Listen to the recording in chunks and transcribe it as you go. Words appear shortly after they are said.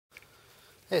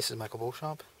Hey, this is Michael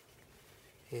Beauchamp.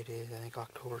 It is, I think,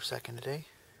 October 2nd today.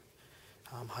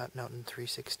 I'm hunting out in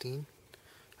 316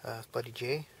 with Buddy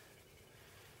J.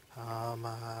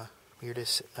 We were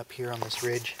just sitting up here on this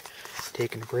ridge,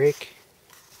 taking a break,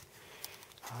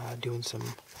 doing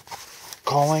some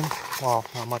calling. Well,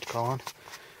 not much calling.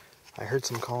 I heard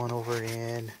some calling over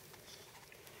in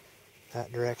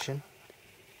that direction.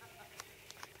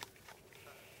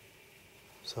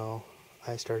 So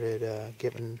I started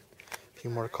giving a few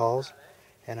more calls,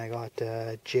 and I got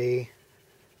Jay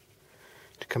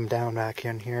to come down back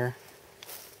in here,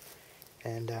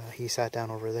 and he sat down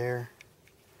over there.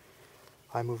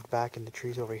 I moved back in the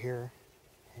trees over here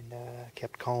and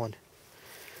kept calling,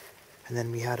 and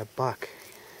then we had a buck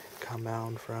come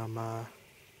down from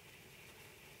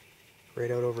right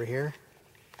out over here,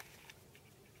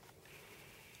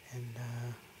 and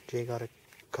Jay got a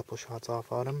couple shots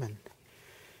off on him, and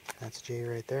that's Jay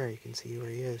right there. You can see where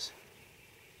he is.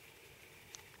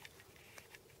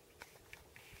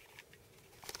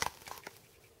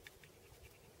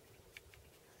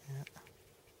 Yeah.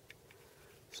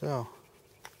 So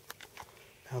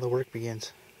now the work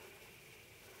begins.